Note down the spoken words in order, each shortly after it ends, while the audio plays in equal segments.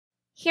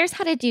Here's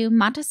how to do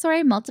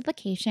Montessori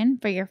multiplication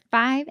for your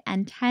 5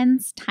 and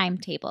 10s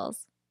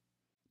timetables.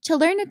 To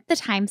learn the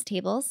times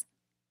tables,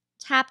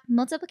 tap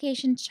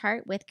Multiplication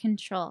Chart with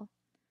Control.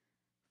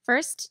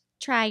 First,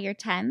 try your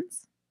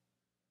 10s.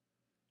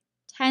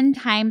 10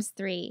 times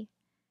 3.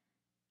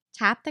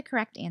 Tap the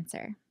correct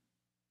answer.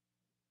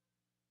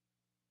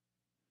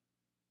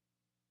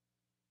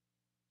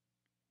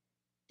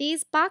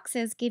 These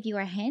boxes give you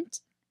a hint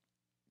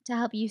to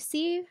help you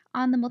see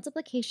on the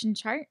multiplication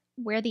chart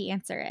where the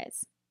answer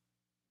is.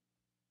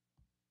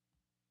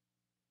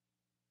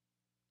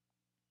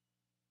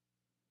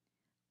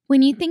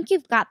 When you think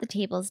you've got the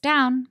tables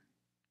down,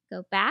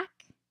 go back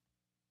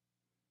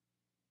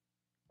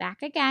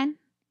again,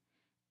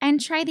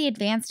 and try the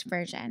advanced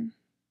version.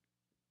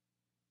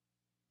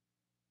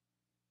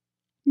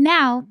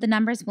 Now the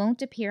numbers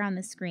won't appear on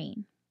the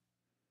screen.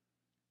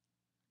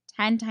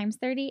 10 times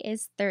 30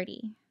 is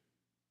 30.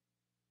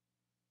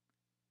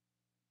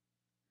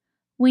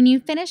 When you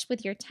finish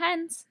with your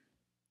 10s,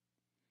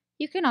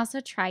 you can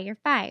also try your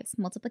 5s,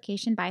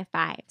 multiplication by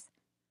 5s.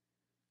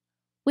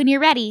 When you're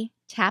ready,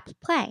 tap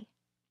play.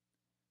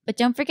 But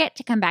don't forget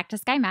to come back to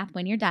SkyMath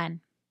when you're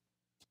done.